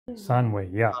Sunway,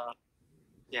 yeah.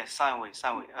 Yes, Sunway.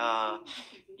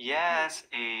 Yes,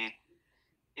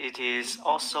 it is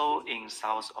also in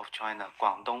south of China,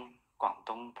 Guangdong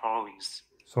province.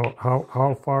 So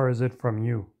how far is it from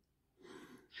you?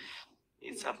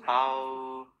 It's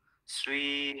about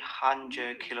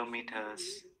 300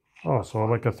 kilometers. Oh, so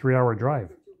like a 3-hour drive.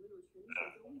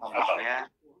 Yeah,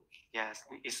 yes,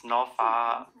 it's not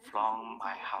far from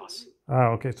my house. Ah,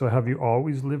 okay. So have you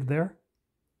always lived there?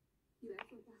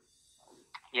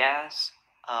 Yes,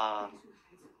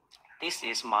 this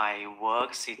is my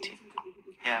work city,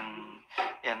 and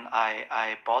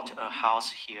I bought a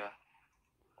house here.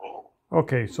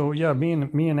 Okay, so yeah, me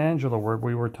and Angela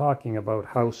we were talking about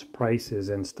house prices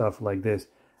and stuff like this.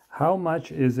 How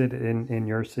much is it in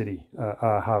your city,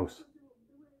 a house?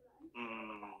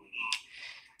 Mm,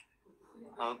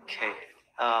 okay,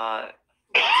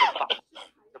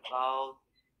 it's about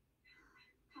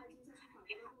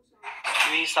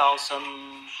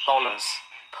 $3,000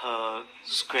 per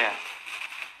square.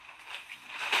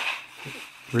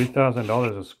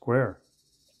 $3,000 a square.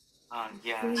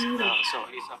 Yes, so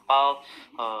it's about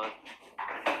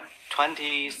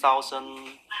 20,000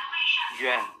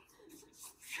 yuan.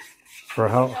 For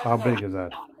how big is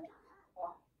that?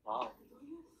 哇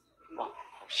哇，好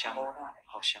香，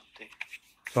好香，对。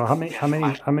So how many how Yes,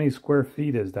 many how many square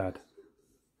feet is that?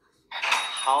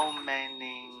 how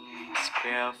many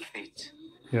square feet?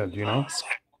 Yeah, do you know?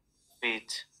 Square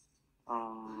feet.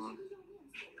 嗯，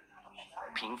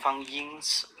平方英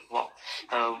尺。Well,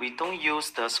 we don't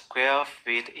use the square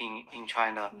feet in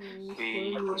China.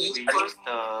 We use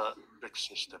the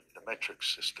metric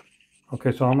system.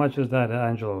 Okay, so how much is that,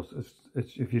 Angelo?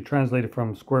 It's if you translate it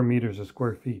from square meters to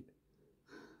square feet.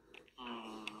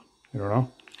 You don't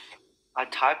know? I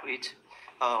type it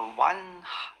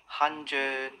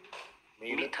 100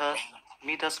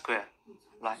 meter square.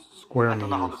 Like Square I don't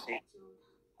know how to meters. say it.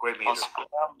 Square Oh, meter. square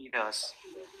meters.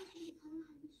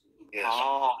 Yes.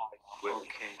 Oh,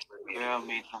 okay. Square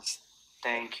meters.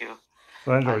 Thank you.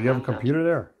 So Angelo, you have a computer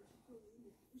there?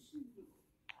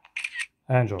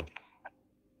 Angelo,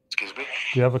 Excuse me?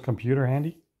 do you have a computer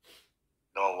handy?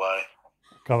 No, why?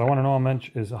 Because I want to know how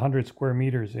much is 100 square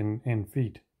meters in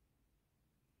feet.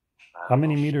 How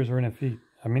many meters are in a feet?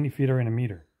 How many feet are in a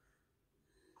meter?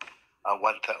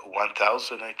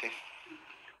 1,000, I think.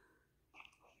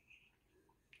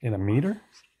 In a meter?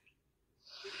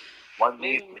 1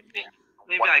 meter.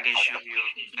 Maybe I can show you.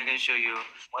 I can show you.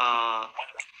 Oh,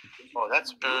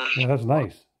 that's big. Yeah, that's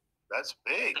nice. That's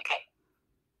big.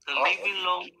 The living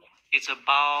room is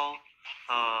about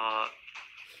 10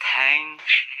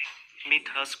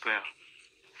 meter square.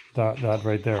 That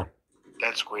right there.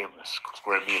 That's square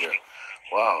meter.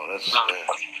 Wow,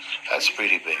 that's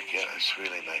pretty big. Yeah, it's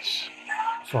really nice.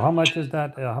 So how much is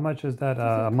that? How much is that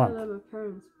a month?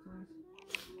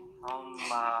 How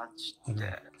much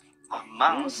that a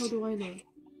month? How do I know? I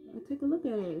take a look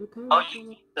at it. Oh,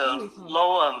 the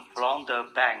loan from the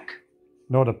bank.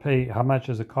 No, to pay. How much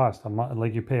does it cost a month?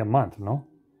 Like you pay a month, no?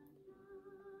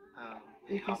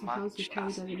 How much?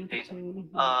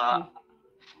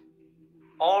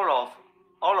 All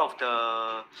of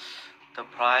the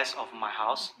price of my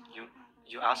house.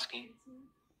 You asking?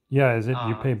 Yeah, is it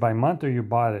you pay by month or you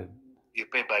bought it? You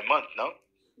pay by month, no?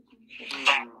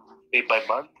 Pay by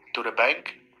month to the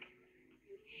bank?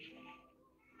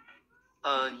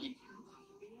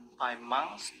 By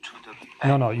month to the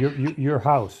bank. No, your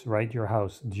house, right? Your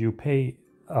house. Do you pay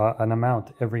an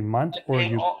amount every month, or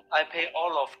you? I pay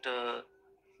all of the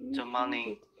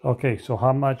money. Okay, so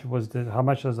how much how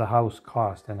much does the house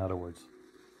cost? In other words.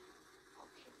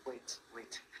 Wait.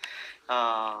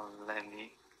 Let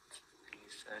me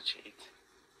search it.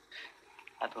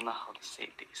 I don't know how to say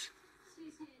this.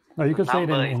 No, you can say it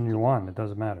in yuan. It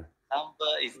doesn't matter.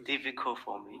 Number is difficult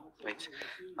for me. Wait.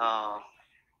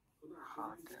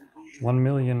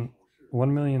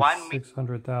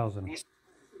 1,600,000.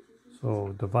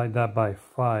 So divide that by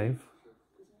 5.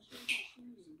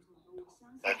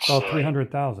 That's about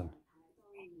 300,000.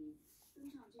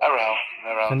 Around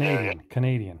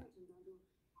Canadian.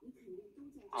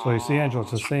 So you see, Angelo,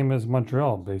 it's the same as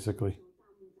Montreal, basically.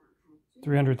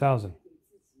 300,000.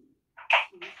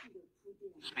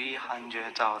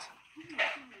 300,000.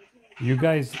 You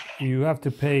guys, you have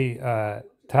to pay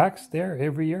tax there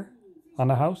every year on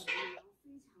the house?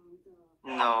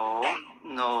 No.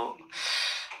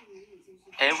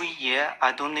 Every year,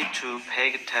 I don't need to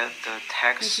pay the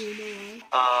tax.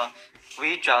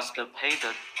 We just pay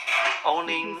the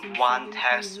only one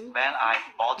tax when I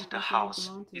bought the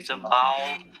house. It's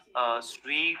about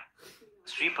 3%.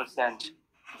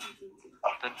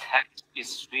 The tax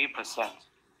is 3%.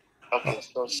 Okay,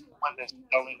 so someone is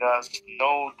telling us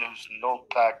no, there's no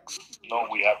tax. No,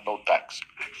 we have no tax.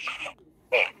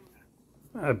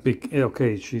 Okay.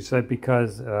 Okay, she said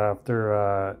because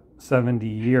after 70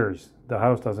 years, the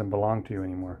house doesn't belong to you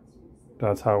anymore.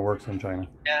 That's how it works in China.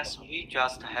 Yes, we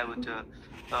just have the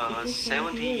Because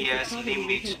 70 years the property, you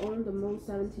limit. can own the most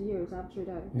 70 years after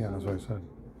that. Yeah, that's what I said.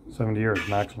 70 years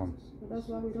maximum. But that's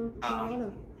why we don't pay a lot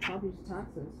of property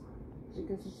taxes.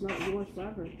 Because it's not yours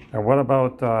forever. And what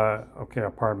about, okay,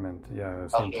 apartment? Yeah,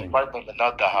 same Okay, thing. apartment, but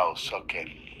not the house. Okay.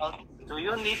 Do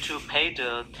you need to pay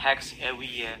the tax every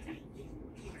year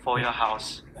for your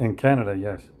house? In Canada,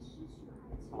 yes.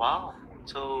 Wow.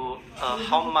 So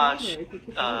how much?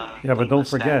 Yeah, but don't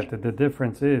forget that the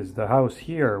difference is the house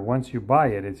here, once you buy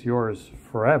it, it's yours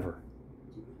forever.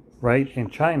 Right? In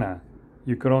China,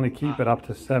 you could only keep it up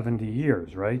to 70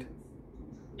 years, right?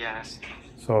 Yes.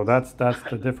 So that's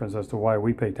the difference as to why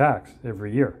we pay tax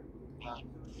every year.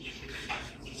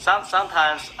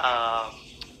 Sometimes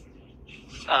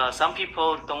some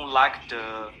people don't like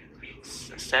the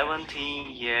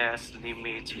 17 years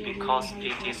limit because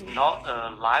it is not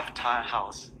a lifetime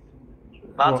house.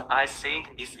 But Well, I think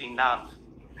it's enough.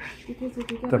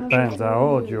 Depends how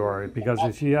old you are, because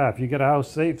if you get a house,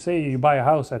 say you buy a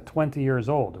house at 20 years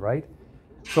old, right?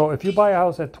 So if you buy a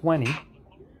house at 20,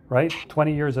 right,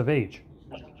 20 years of age,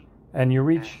 and you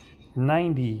reach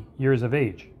 90 years of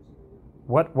age,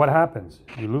 what happens?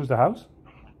 You lose the house?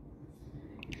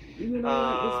 You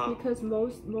know, it's because in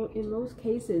most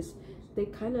cases, they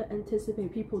kind of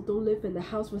anticipate people don't live in the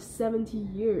house for 70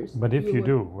 years. But if you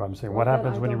do, I'm saying, what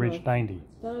happens when you reach 90?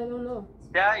 That I don't know.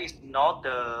 There is not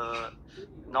the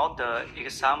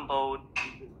example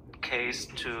case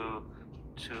to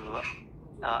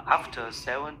after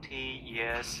 70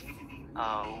 years,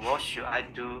 what should I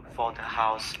do for the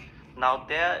house? Now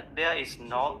there is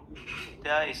not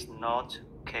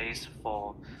case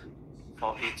for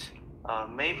it.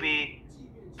 Maybe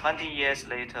 20 years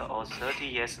later or 30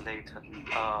 years later,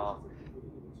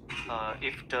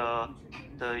 if the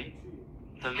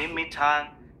limit time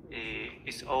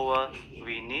is over,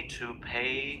 we need to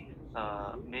pay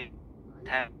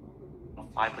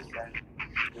 10.5%.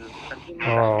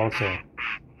 Oh, okay.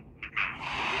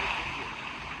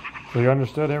 So you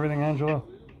understood everything, Angela?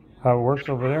 How it works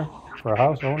over there for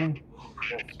house owning?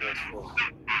 Yes, yes, yes.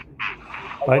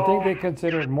 I think they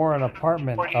consider it more an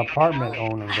apartment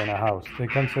owning than a house. They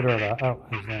consider it a house.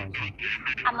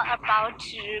 I'm about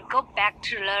to go back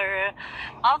to the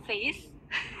office.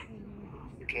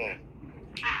 Okay.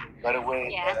 By the way,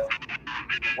 Yes.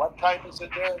 what time is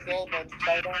it there again in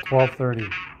China? 12:30.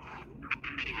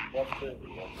 12:30. Okay.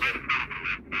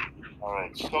 All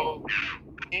right. So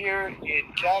here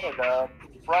in Canada,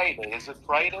 Friday. Is it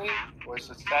Friday or is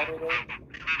it Saturday?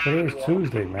 Today's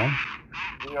Tuesday, man.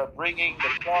 We are bringing the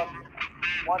clock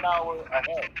 1 hour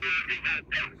ahead.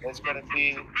 It's going to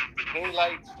be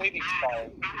daylight savings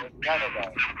time in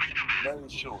Canada very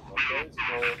soon. Okay, so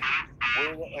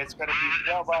it's going to be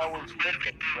 12 hours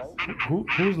difference, right?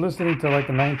 Who's listening to like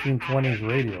the 1920s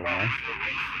radio, man?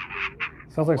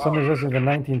 Sounds like somebody's listening to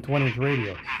 1920s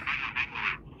radio.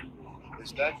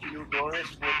 Is that you,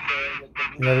 Doris? With the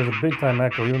Yeah, there's a big time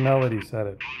echo. Your melody said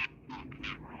it.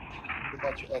 too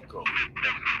much echo.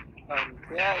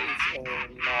 There is a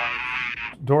noise.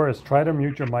 Doris, try to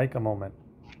mute your mic a moment.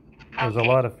 There's a Okay.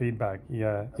 lot of feedback.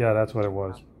 Yeah, that's what it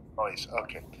was. Noise.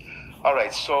 Okay. All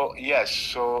right. So yes.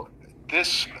 So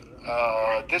this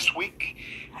week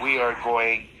we are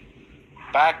going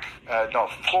back.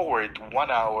 Forward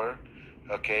 1 hour.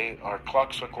 Okay. Our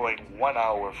clocks are going 1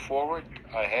 hour forward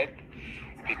ahead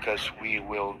because we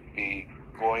will be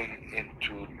going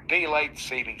into daylight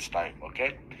savings time.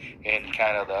 Okay, in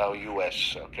Canada,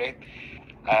 US. Okay.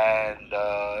 And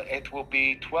it will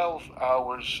be 12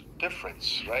 hours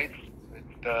difference, right?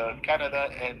 Canada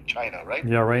and China, right?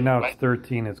 Yeah, right now it's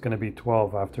 13. It's going to be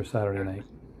 12 after Saturday night.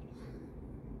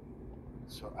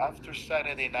 So after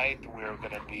Saturday night, we're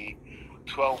going to be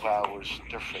 12 hours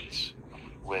difference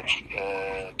with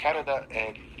Canada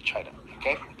and China.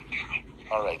 Okay.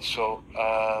 All right. So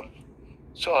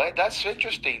that's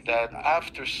interesting that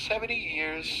after 70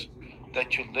 years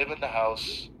that you live in the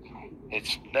house,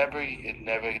 it's never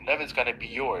is going to be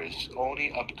yours.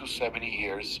 Only up to 70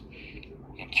 years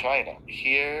in China.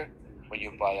 Here, when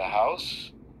you buy a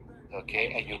house,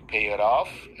 okay, and you pay it off,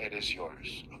 it is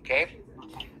yours. Okay.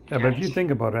 Yeah, but if you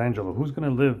think about it, Angela, who's going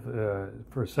to live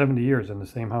for 70 years in the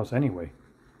same house anyway?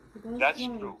 That's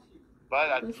true.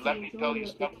 But let me tell you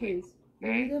something.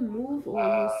 You either move or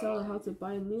you sell the house to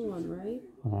buy a new one, right?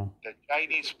 Uh-huh. The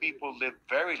Chinese people live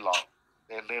very long.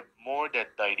 They live more than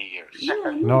 90 years. Yeah,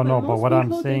 No, no, but but most what I'm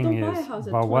people, they saying don't buy a is, house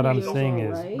at but what 20 I'm years saying old,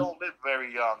 is, right? Don't live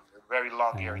very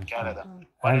long here in Canada.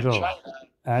 But in Angelo, China,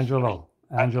 Angelo.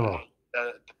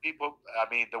 the people, I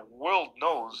mean, the world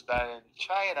knows that in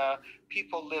China,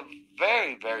 people live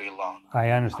very, very long.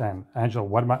 I understand, Angelo.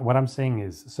 What I'm saying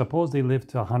is, suppose they live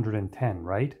to 110,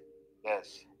 right?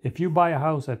 Yes. If you buy a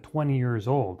house at 20 years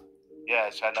old,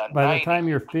 Yes, and at by 90, the time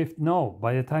you're 50, no,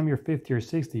 by the time you're 50 or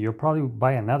 60, you'll probably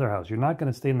buy another house. You're not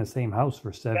going to stay in the same house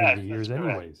for 70 yes, years that's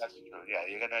correct. anyways. That's true. Yeah,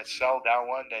 you're gonna sell that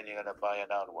one, then you're gonna buy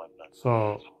another one.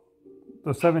 So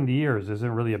the 70 years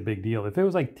isn't really a big deal. If it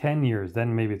was like 10 years,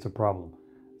 then maybe it's a problem.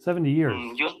 70 years.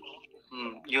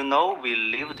 You know, we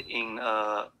lived in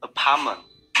an apartment,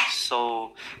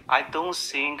 so I don't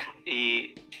think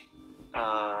it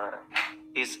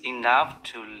is enough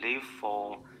to live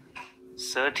for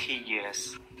 30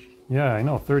 years. Yeah, I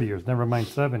know, 30 years. Never mind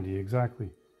 70, exactly.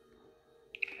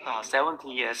 70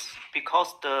 years,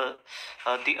 because the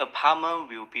apartment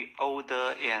will be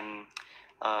older and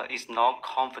is not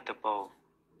comfortable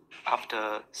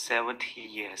after 70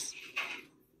 years.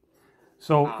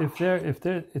 So if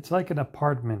they're, it's like an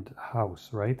apartment house,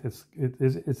 right? It's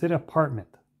an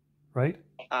apartment, right?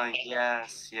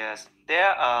 Yes. There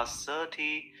are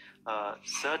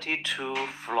 32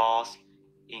 floors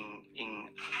in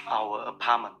our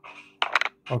apartment.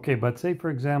 Okay, but say for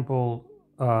example,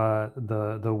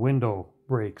 the window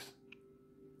breaks.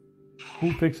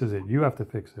 Who fixes it? You have to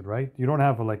fix it, right? You don't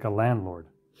have like a landlord.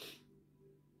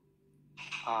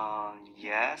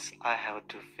 Yes, I have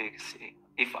to fix it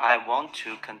if I want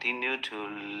to continue to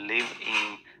live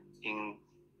in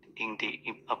the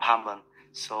apartment.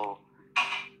 So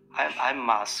I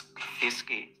must fix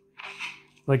it.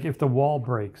 Like if the wall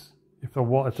breaks, if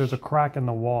there's a crack in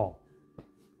the wall,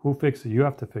 who fixes it? You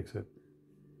have to fix it.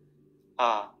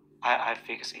 I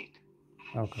fix it.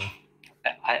 Okay.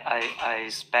 I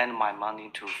spend my money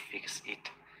to fix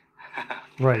it.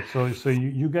 Right. So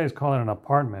you guys call it an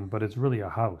apartment, but it's really a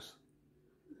house.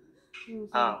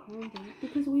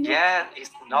 Because we don't, Yeah,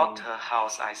 it's not a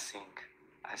house. I think.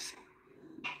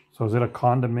 So is it a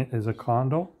condominium? Is a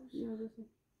condo? yeah,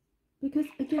 because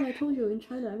again, I told you in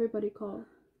China, everybody call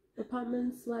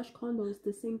apartment/condo is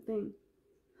the same thing.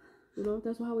 You know,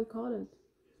 that's how we call it.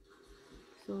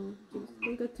 So just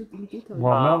don't get too in detail.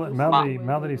 Well,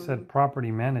 Melody said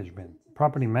property management.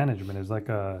 Property management is like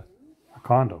a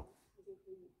condo.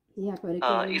 Yeah, but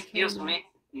again, excuse me.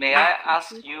 May I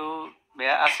ask your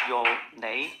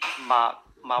name? Mine.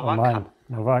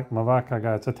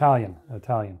 Mavakaga. It's Italian.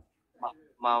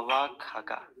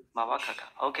 Mawakaga.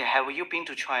 Okay, have you been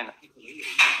to China?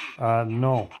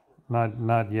 No,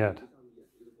 not yet.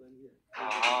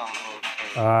 Oh,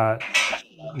 okay.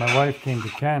 My wife came to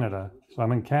Canada, so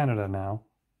I'm in Canada now,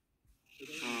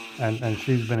 and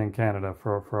she's been in Canada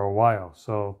for a while,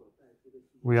 so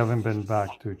we haven't been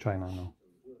back to China, no.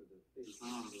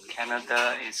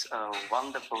 Canada is a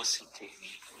wonderful city.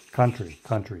 Country.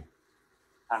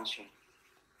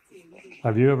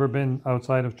 Have you ever been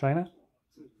outside of China?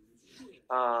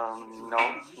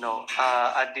 No.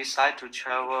 I decided to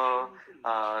travel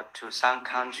to some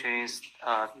countries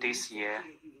this year.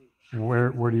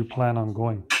 Where do you plan on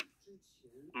going?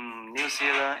 New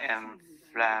Zealand and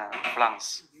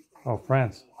France. Oh,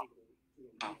 France.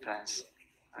 France.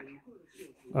 Okay.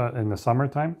 In the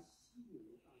summertime?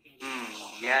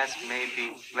 Yes,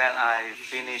 maybe when I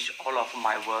finish all of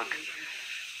my work.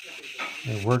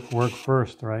 Yeah, work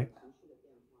first, right?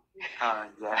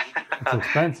 Yeah. It's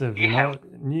expensive, you know.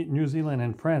 New Zealand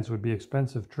and France would be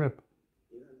expensive trip.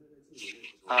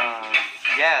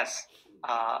 Yes.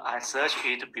 I searched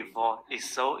it before. It's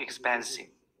so expensive.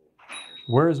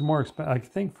 Where is more expensive? I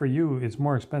think for you, it's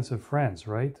more expensive France,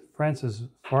 right? France is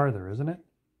farther, isn't it?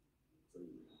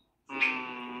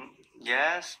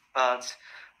 Yes, but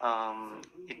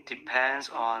it depends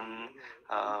on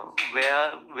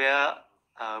where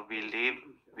we live.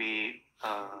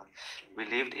 We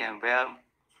lived and where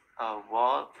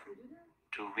what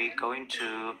do we going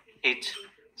to eat?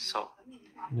 So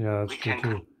yeah, that's true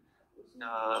too.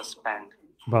 Spend.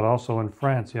 But also in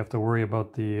France, you have to worry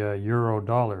about the euro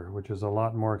dollar, which is a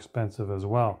lot more expensive as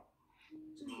well.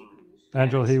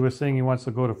 Angel, he was saying he wants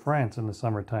to go to France in the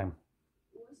summertime.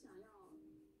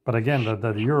 But again,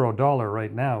 the euro dollar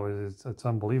right now it's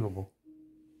unbelievable.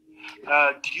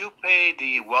 Do you pay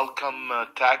the welcome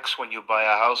tax when you buy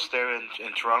a house there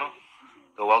in Toronto?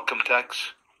 The welcome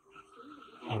tax?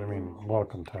 What do you mean,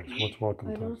 welcome tax? What's welcome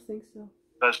tax? I don't think so.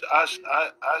 Because us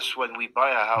when we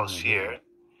buy a house here,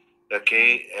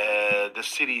 okay, the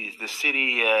city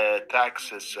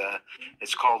tax is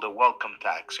it's called the welcome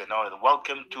tax. You know, the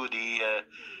welcome to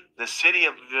the city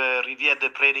of Rivière des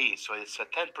Prairies. So it's a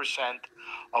 10%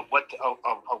 of what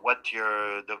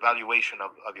the valuation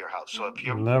of your house. So if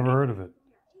Never heard of it.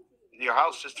 your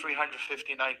house is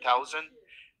 359,000,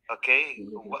 okay,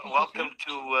 welcome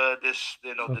to this,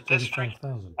 the district,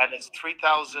 35,000. and it's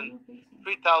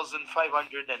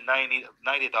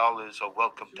 $3,590 of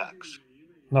welcome tax.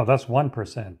 No, that's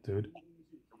 1%, dude.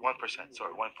 1%,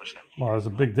 sorry, 1%. Well, there's a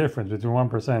big difference between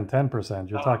 1% and 10%.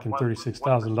 You're talking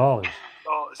 $36,000.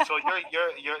 So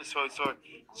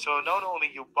so not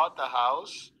only you bought the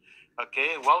house,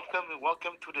 okay, welcome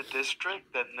to the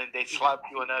district, and then they slap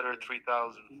you another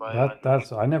 3,500.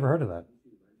 That's I never heard of that.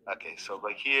 Okay, so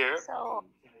but here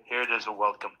there's a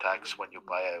welcome tax when you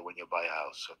buy a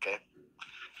house, okay?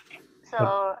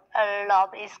 So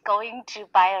Rob is going to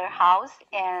buy a house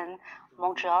in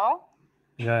Montreal.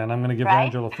 Yeah, and I'm going to give Right?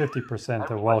 Angela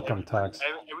 50% of welcome tax.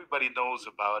 Everybody knows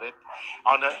about it.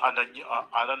 I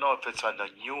don't know if it's on a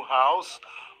new house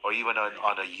or even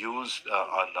on a used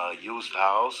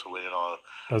house.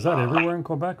 Is that everywhere in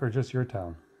Quebec or just your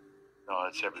town? No,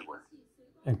 it's everywhere.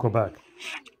 In Quebec.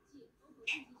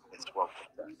 It's welcome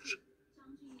tax.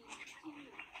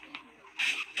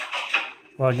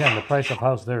 Well, again, the price of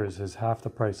house there is half the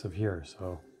price of here,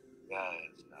 so. Yeah,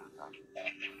 it's not.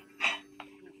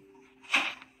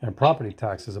 And property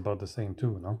tax is about the same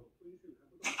too, no?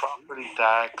 Property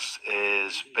tax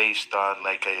is based on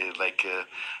let's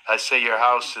say your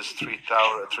house is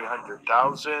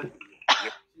 300,000.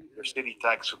 Your city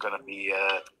tax is going to be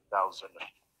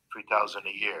 3,000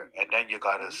 a year, and then you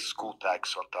got a school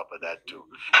tax on top of that too.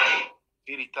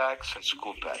 City tax and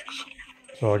school tax.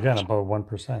 So again, about 1%.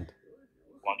 1%.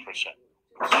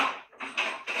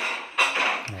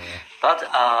 But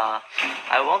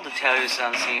I want to tell you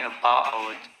something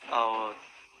about our.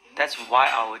 That's why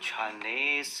our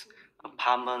Chinese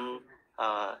apartment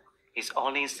is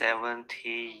only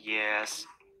 70 years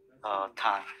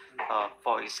time.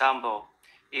 For example,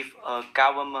 if a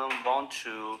government want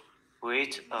to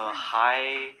build a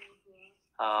high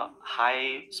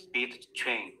speed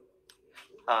train,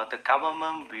 the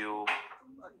government will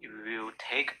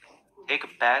take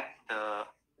back the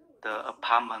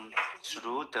apartment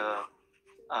through the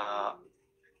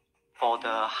for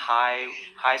the high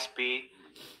speed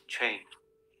train,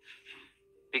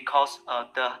 because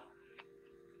the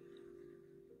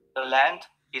land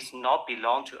is not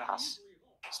belong to us,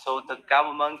 so the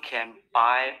government can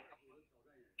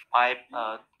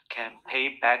can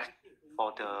pay back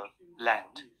for the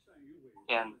land,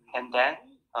 and then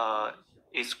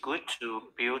it's good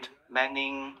to build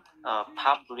many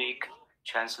public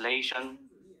translation.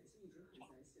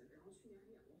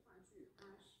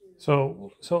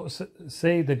 So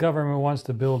say the government wants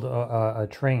to build a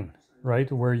train, right,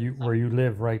 where you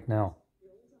live right now.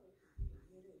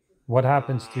 What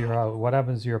happens to your house? What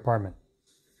happens to your apartment?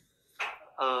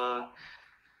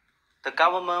 The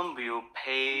government will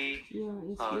pay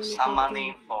some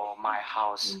money for my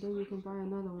house. And then you can buy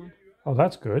another one. Oh,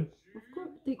 that's good. Of course,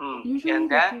 usually And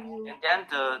then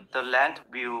the land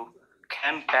will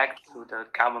come back to the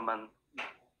government.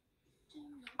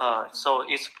 So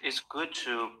it's good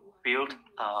to build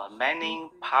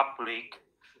many public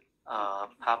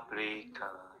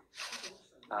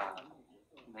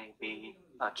maybe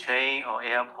a train or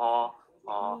airport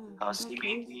or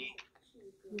CBD.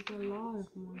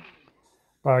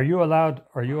 Are you allowed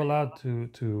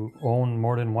to own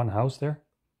more than one house there?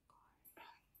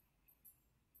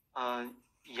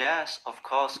 Yes, of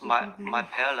course, my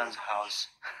parents' house.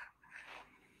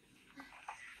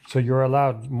 So you're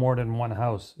allowed more than one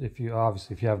house if you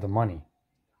have the money,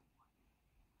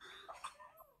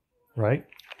 right?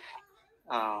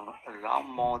 Around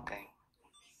more than.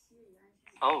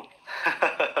 Oh,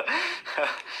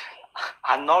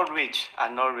 I'm not rich.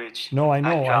 No, I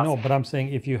know. But I'm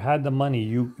saying if you had the money,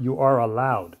 you are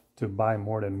allowed to buy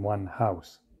more than one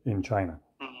house in China.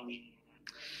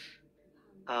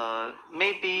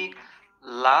 Maybe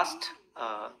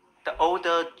the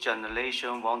older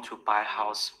generation want to buy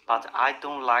house, but I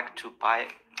don't like to buy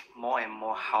more and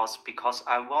more house because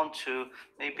I want to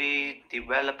maybe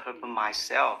develop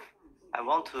myself. I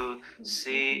want to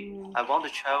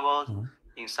travel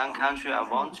in some country. I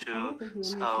want to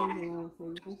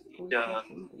the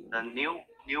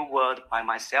new world by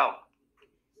myself.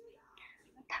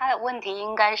 他的问题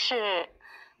应该是，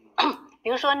比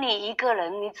如说你一个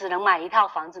人，你只能买一套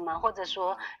房子吗？或者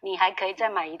说你还可以再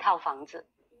买一套房子？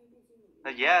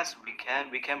 Yes, we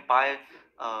can buy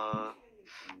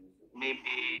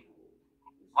maybe.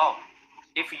 Oh,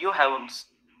 if you have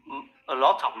a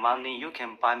lot of money, you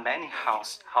can buy many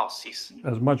houses.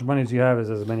 As much money as you have is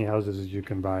as many houses as you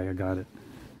can buy. I got it.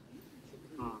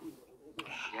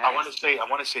 Yeah.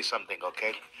 want to say something.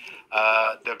 Okay,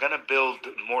 they're gonna build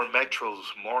more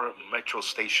metro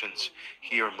stations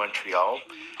here in Montreal,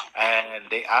 and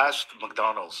they asked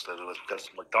McDonald's because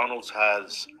McDonald's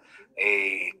has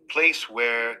a place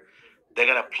where they're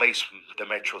gonna place the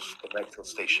metro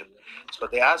station. So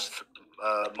they asked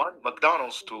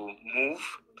McDonald's to move.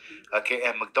 Okay,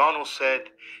 and McDonald's said,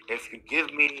 if you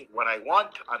give me what I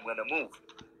want, I'm gonna move.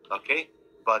 Okay,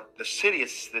 but the city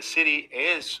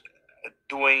is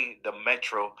doing the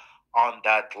metro on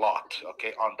that lot.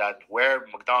 Okay, on that where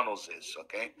McDonald's is.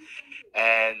 Okay,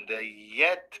 and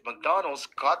yet McDonald's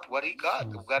got what he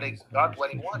got. Got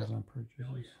what he wanted. Do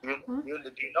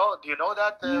you know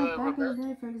that? Yeah, back in the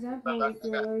day, for example, if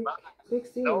you're like big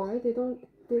city, right? They don't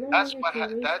That's want what to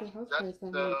raise that the house that's price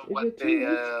that much. If what you're too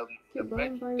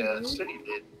rich, keep the city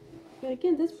did But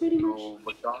again, that's pretty much to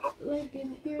McDonald's. like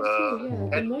in here too. Yeah, the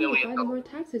 10 more you million buy, the more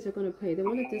taxes you're gonna pay. They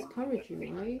want to discourage you,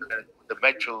 right? the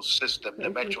metro system, But the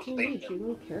if you're metro too rich, station you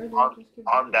don't care. Then on just keep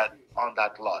on buying.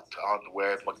 that lot on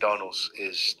where McDonald's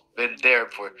is been there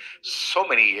for so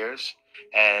many years,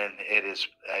 and it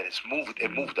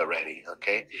moved already.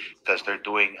 Okay, because they're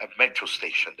doing a metro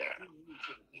station there.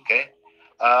 Okay.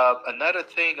 Another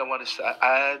thing I want to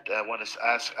add, I want to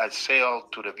ask, I say all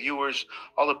to the viewers,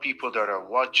 all the people that are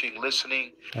watching,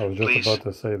 listening, I was just please about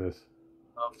to say this.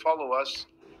 follow us,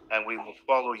 and we will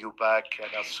follow you back.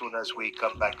 And as soon as we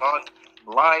come back on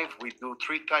live, we do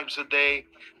 3 times a day,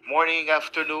 morning,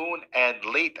 afternoon, and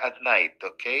late at night.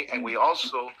 Okay, and we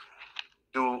also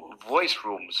do voice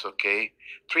rooms. Okay,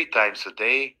 3 times a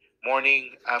day,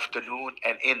 morning, afternoon,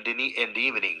 and in the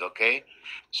evening. Okay,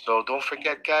 so don't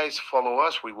forget, guys, follow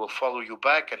us. We will follow you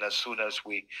back, and as soon as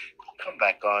we come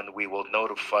back on, we will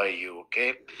notify you.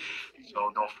 Okay,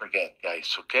 so don't forget,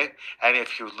 guys. Okay, and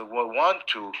if you want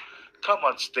to come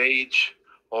on stage,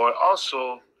 or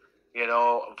also, you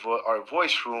know, our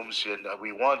voice rooms, and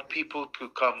we want people to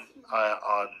come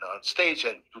on stage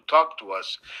and to talk to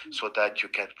us, so that you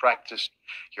can practice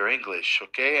your English,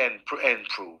 okay, and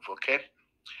improve, okay.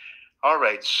 All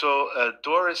right. So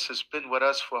Doris has been with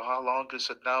us for how long is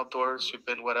it now, Doris? You've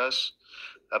been with us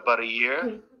about a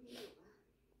year.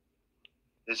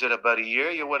 Is it about a year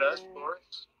you're with us,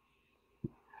 Doris?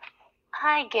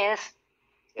 I guess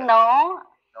Yeah. no.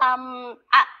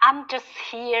 I'm just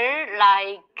here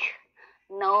like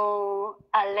no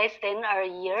less than a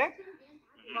year.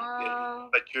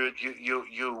 But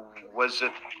you was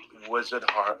it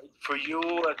hard for you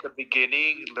at the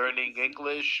beginning learning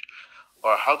English,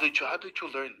 or how did you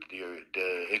learn the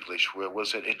English? Where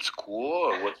was it in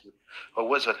school, or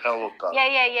was it hello?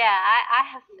 Yeah.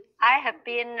 I have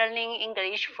been learning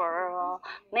English for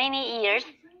many years.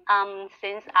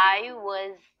 Since I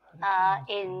was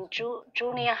in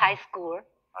junior high school.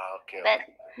 Okay. But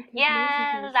Because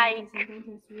yeah, most of the sometimes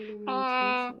it's really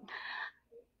expensive.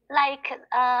 like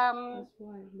That's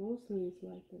why mostly it's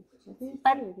like this. I think it's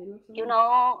but good. It looks you nice.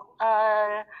 know,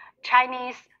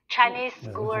 Chinese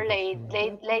Yeah, school that's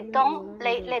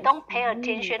they don't pay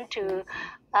attention to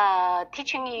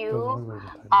teaching you Doesn't look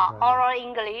like the type of oral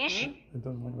English, It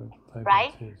doesn't look like the type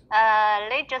right? of cheese.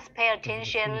 They just pay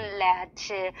attention that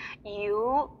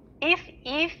you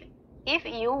if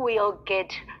you will get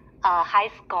a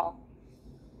high score.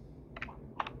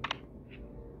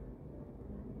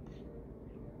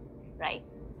 Right.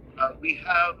 We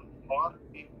have a lot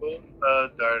of people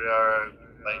that are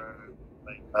like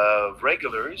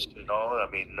regulars. You know, I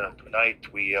mean, tonight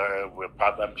we're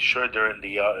probably, I'm sure they're in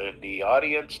the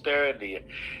audience there,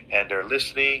 and they're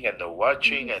listening and they're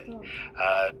watching, and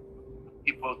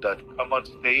people that come on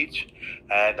stage,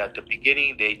 and at the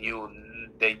beginning they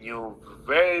knew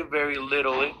very, very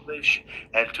little English,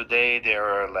 and today they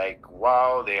are like,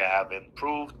 wow, they have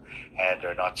improved, and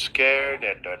they're not scared,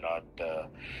 and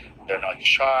they're not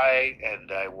shy,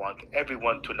 and I want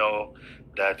everyone to know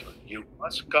that you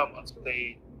must come on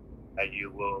stage, and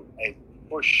you will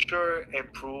for sure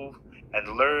improve and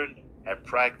learn and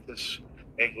practice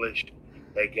English.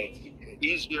 It gets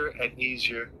easier and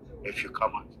easier if you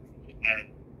come on stage and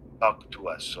talk to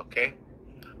us, okay?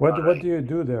 What do you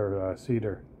do there,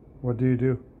 Cedar? What do you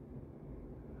do?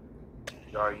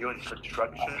 Are you in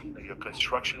construction? Are you a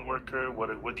construction worker?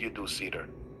 What do you do, Cedar?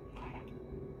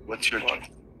 What's your job?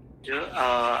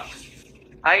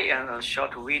 I am a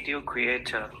short video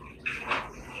creator.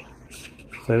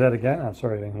 Say that again? I'm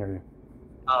sorry, I didn't hear you.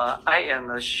 I am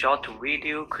a short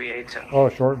video creator. Oh,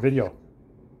 short video.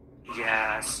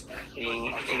 Yes,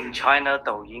 in China,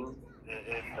 Douyin.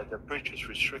 If the purchase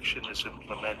restriction is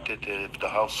implemented, if the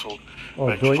household... Oh,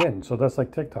 Douyin. So that's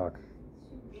like TikTok.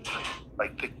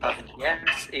 Like TikTok?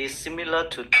 Yes, it's similar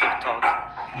to TikTok.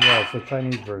 Yeah, it's the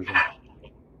Chinese version.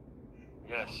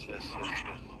 Yeah, Yes, yes, yes,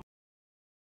 yes.